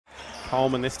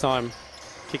Coleman this time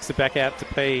kicks it back out to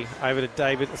P. Over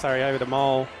to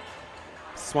Mole.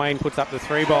 Swain puts up the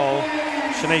 3-ball.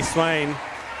 Shaneice Swain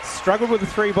struggled with the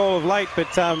 3-ball of late, but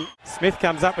Smith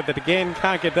comes up with it again.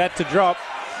 Can't get that to drop.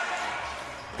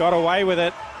 Got away with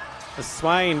it.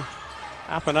 Swain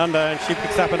up and under, and she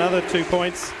picks up another 2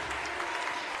 points.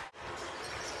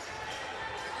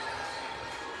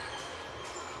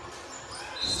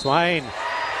 Swain.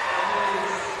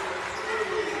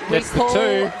 We Gets call the 2.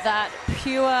 that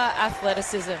pure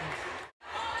athleticism.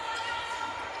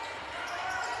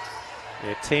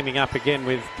 Yeah, teaming up again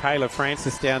with Kayla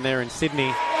Francis down there in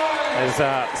Sydney as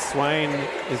Swain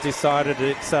has decided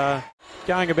it's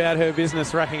going about her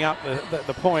business, racking up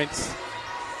the points.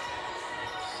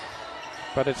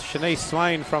 But it's Shaneice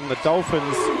Swain from the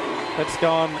Dolphins that's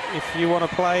gone, if you want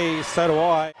to play, so do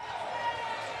I.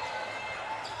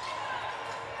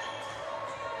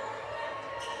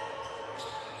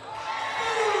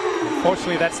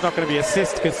 Unfortunately, that's not going to be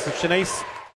assist because Shaneice